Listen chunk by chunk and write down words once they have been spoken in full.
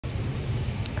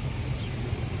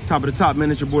Top of the top,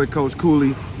 man. It's your boy Coach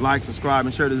Cooley. Like, subscribe,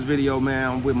 and share this video,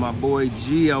 man. I'm with my boy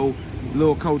Gio,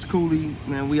 little Coach Cooley.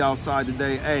 Man, we outside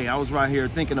today. Hey, I was right here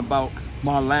thinking about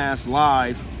my last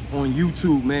live on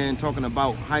YouTube, man, talking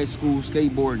about high school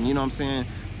skateboarding. You know what I'm saying?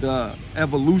 The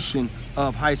evolution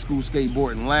of high school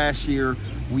skateboarding. Last year,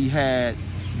 we had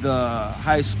the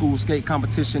high school skate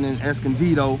competition in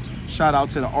Escondido. Shout out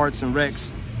to the Arts and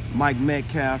Recs, Mike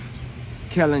Metcalf,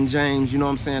 Kellen James, you know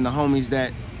what I'm saying? The homies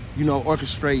that, you know,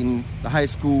 orchestrating the high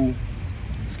school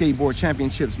skateboard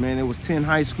championships, man. It was 10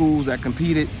 high schools that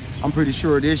competed. I'm pretty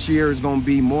sure this year is going to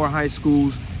be more high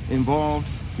schools involved.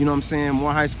 You know what I'm saying?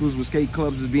 More high schools with skate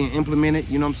clubs is being implemented,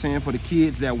 you know what I'm saying? For the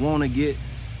kids that want to get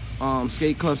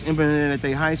skate clubs implemented at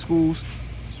their high schools,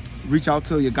 reach out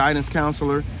to your guidance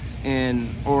counselor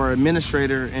or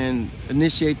administrator and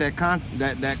initiate that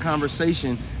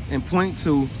conversation and point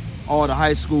to all the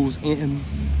high schools in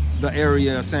the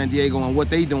area of San Diego and what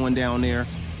they doing down there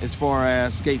as far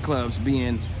as skate clubs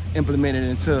being implemented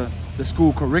into the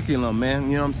school curriculum,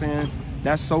 man. You know what I'm saying?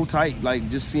 That's so tight, like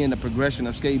just seeing the progression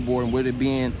of skateboarding with it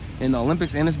being in the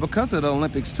Olympics. And it's because of the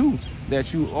Olympics too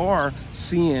that you are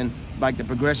seeing like the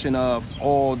progression of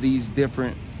all these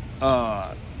different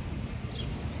not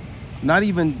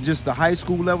even just the high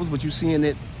school levels, but you're seeing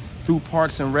it through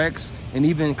parks and recs and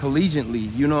even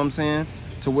collegiately, you know what I'm saying?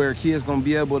 To where kids gonna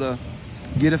be able to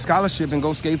get a scholarship and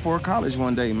go skate for a college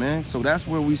one day, man. So that's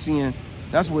where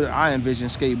that's where I envision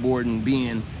skateboarding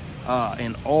being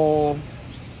in all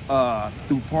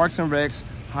through parks and recs,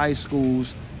 high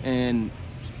schools, and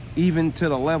even to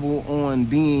the level on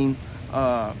being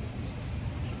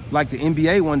like the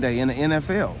NBA one day in the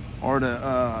NFL or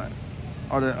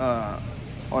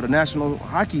the National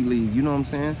Hockey League, you know what I'm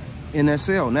saying?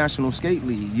 NSL, National Skate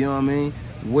League, you know what I mean?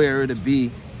 Where it'd be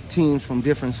teams from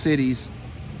different cities,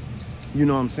 you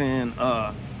know what I'm saying?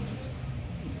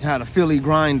 Had the Philly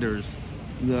Grinders,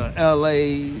 the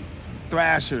LA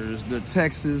Thrashers, the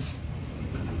Texas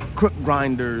Crook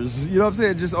Grinders, you know what I'm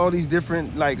saying? Just all these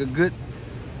different, like a good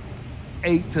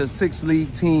 8 to 6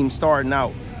 league teams starting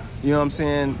out, you know what I'm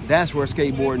saying? That's where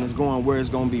skateboarding is going, where it's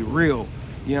gonna be real.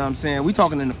 You know what I'm saying? We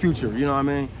talking in the future, you know what I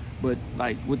mean? But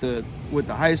like with the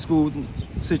high school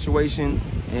situation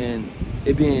and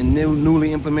it being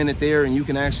newly implemented there, and you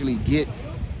can actually get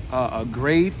a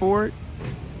grade for it,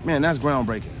 man, that's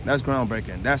groundbreaking. That's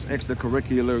groundbreaking. That's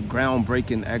extracurricular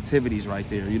groundbreaking activities right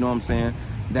there. You know what I'm saying?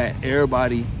 That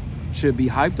everybody should be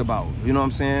hyped about. You know what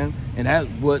I'm saying? And that's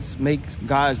what makes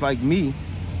guys like me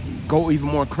go even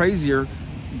more crazier,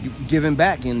 giving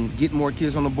back and getting more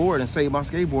kids on the board and save my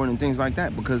skateboarding and things like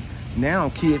that, because now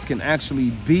kids can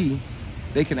actually be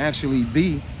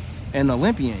an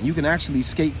Olympian. You can actually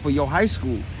skate for your high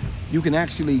school. You can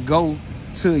actually go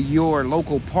to your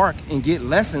local park and get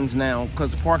lessons now,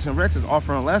 because Parks and Recs is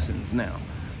offering lessons now.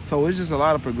 So it's just a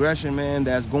lot of progression, man,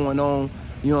 that's going on.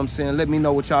 You know what I'm saying? Let me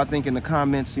know what y'all think in the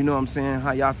comments. You know what I'm saying?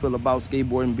 How y'all feel about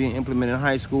skateboarding being implemented in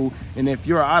high school. And if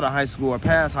you're out of high school or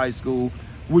past high school,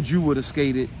 would have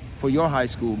skated for your high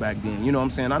school back then? You know what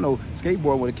I'm saying? I know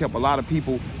skateboard would have kept a lot of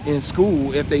people in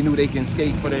school if they knew they can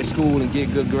skate for their school and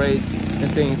get good grades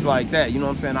and things like that. You know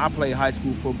what I'm saying? I played high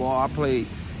school football. I played,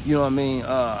 you know what I mean,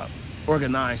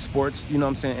 organized sports, you know what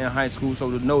I'm saying, in high school.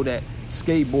 So to know that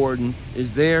skateboarding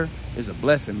is there is a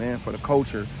blessing, man, for the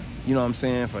culture, you know what I'm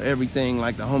saying, for everything.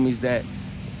 Like the homies that,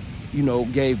 you know,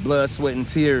 gave blood, sweat, and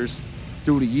tears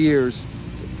through the years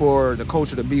for the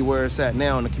culture to be where it's at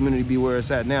now and the community be where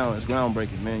it's at now is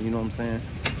groundbreaking, man. You know what I'm saying?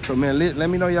 So, man, let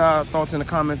me know y'all thoughts in the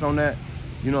comments on that.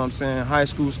 You know what I'm saying? High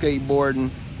school skateboarding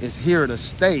is here to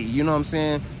stay. You know what I'm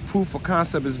saying? Proof of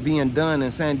concept is being done in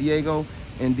San Diego.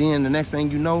 And then the next thing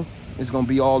you know, it's going to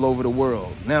be all over the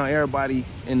world. Now everybody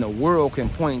in the world can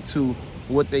point to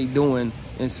what they doing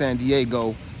in San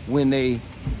Diego when they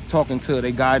talking to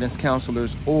their guidance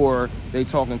counselors or they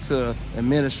talking to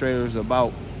administrators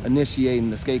about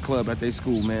initiating the skate club at their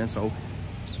school, man. So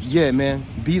yeah, man,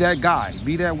 be that guy,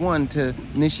 be that one to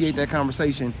initiate that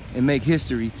conversation and make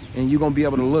history, and you're gonna be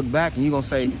able to look back and you're gonna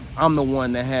say, I'm the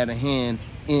one that had a hand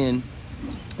in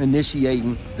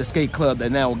initiating the skate club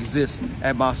that now exists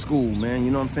at my school, man.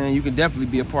 You know what I'm saying? You can definitely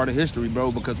be a part of history,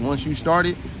 bro, because once you start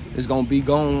it, it's gonna be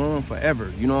going on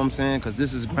forever. You know what I'm saying? Because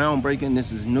this is groundbreaking,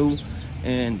 this is new,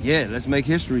 and yeah, let's make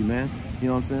history, man. You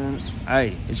know what I'm saying?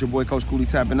 Hey, it's your boy Coach Cooley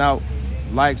tapping out.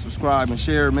 Like, subscribe, and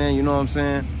share, man. You know what I'm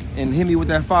saying? And hit me with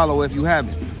that follow if you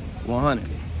haven't. 100.